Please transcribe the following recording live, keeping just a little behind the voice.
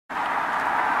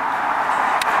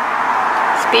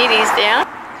Speedy's down.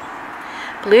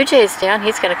 Blue Jay's down.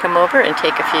 He's going to come over and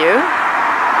take a few.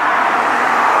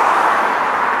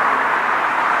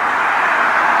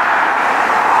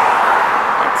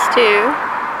 That's 2,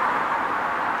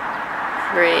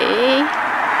 3,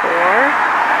 4.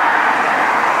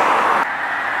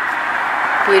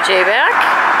 Blue Jay back.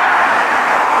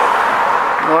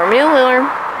 More mealworm.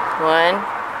 1,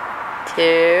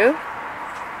 2,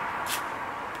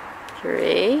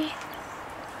 3,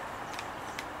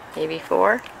 maybe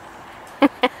 4.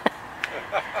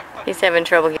 He's having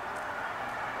trouble.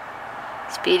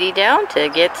 Speedy down to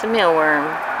get some mealworm.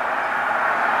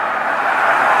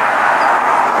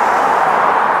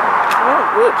 Oh,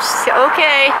 whoops.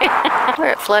 Okay.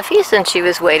 We're at Fluffy's and she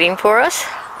was waiting for us.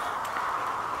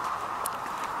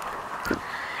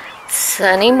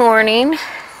 Sunny morning.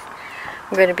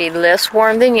 We're going to be less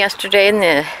warm than yesterday, and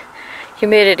the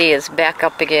humidity is back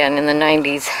up again in the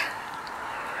 90s.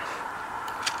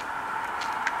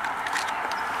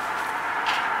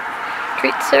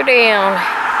 Treats are down.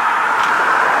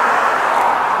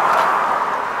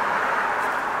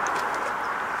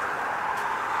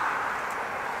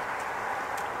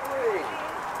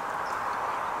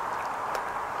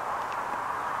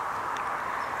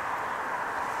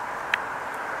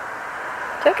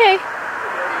 It's okay.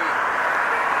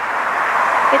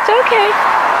 It's okay.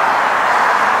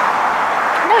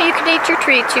 No, you can eat your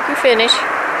treats. You can finish. It's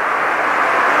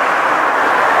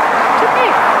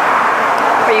okay.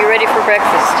 Are you ready for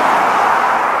breakfast?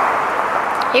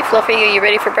 Hey, Fluffy, are you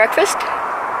ready for breakfast?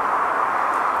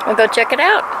 We'll go check it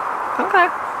out. Okay.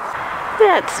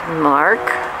 That's Mark,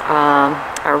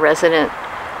 our resident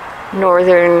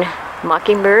northern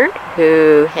mockingbird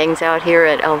who hangs out here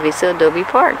at Alviso Adobe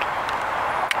Park.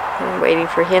 We're waiting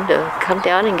for him to come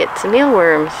down and get some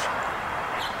mealworms.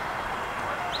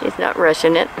 He's not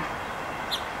rushing it.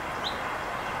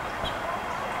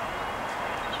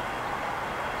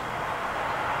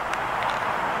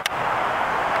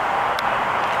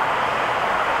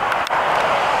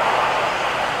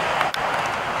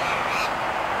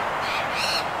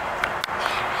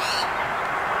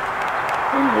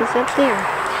 Oh, he's up there.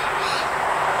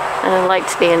 And a light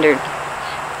standard.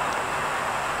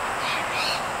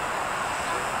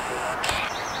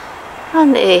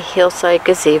 On the hillside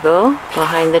gazebo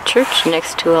behind the church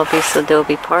next to Alviso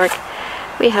Adobe Park,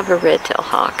 we have a red-tailed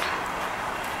hawk.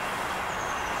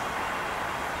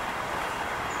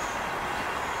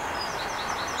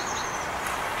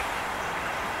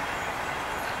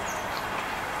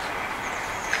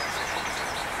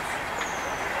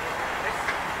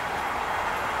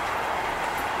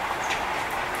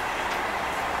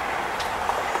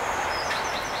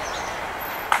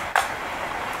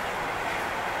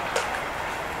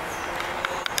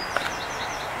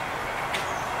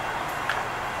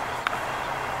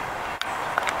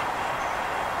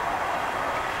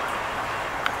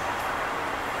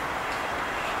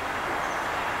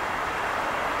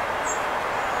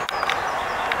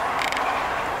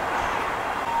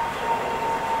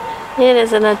 It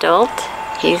is an adult.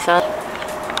 He's on.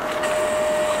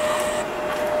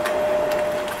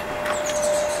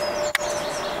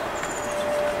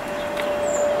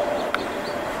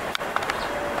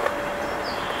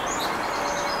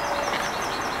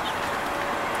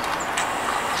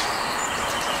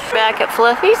 Back at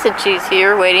Fluffy's and she's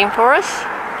here waiting for us.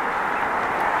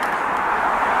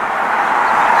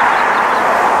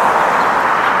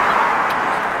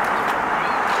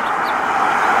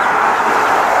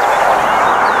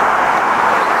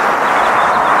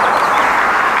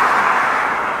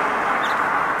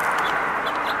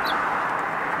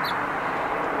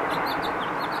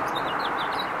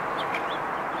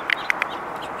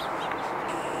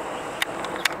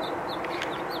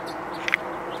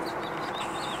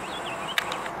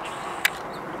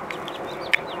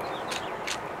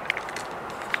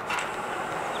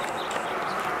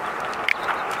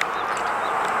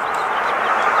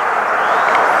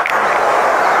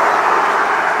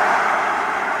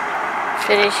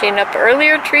 Finishing up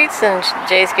earlier treats, and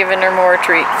Jay's giving her more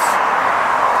treats.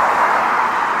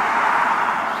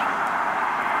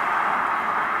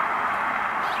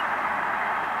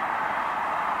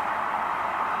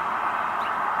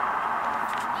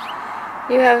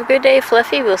 You have a good day,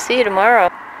 Fluffy. We'll see you tomorrow.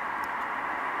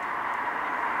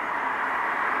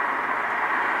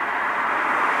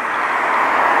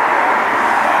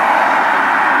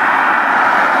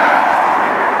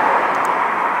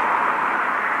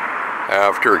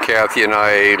 After Kathy and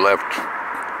I left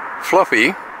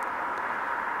Fluffy,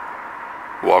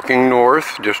 walking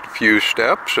north just a few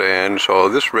steps, and saw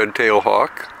this red-tailed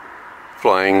hawk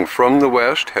flying from the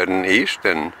west, heading east,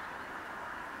 and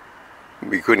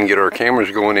We couldn't get our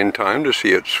cameras going in time to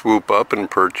see it swoop up and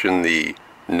perch in the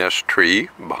nest tree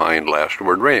behind Last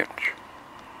Word Ranch.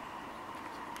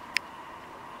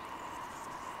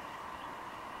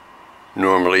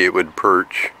 Normally it would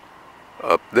perch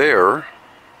up there.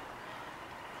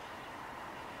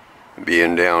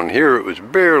 Being down here, it was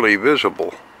barely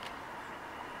visible.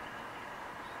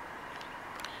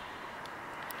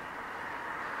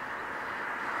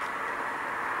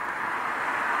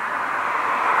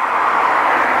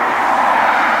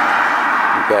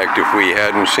 In fact, if we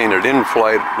hadn't seen it in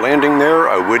flight landing there,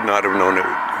 I would not have known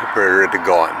where it had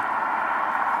gone.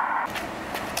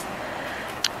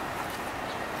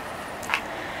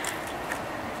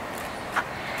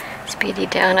 Speedy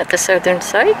down at the southern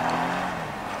site.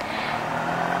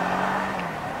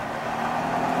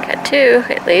 Got two,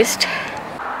 at least.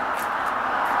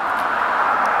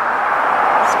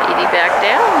 Speedy back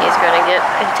down. He's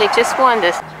gonna take just one.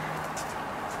 This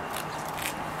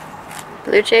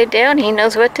blue jay down. He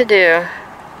knows what to do.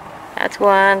 That's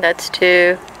one. That's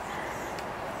two.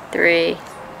 3,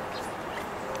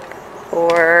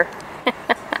 4.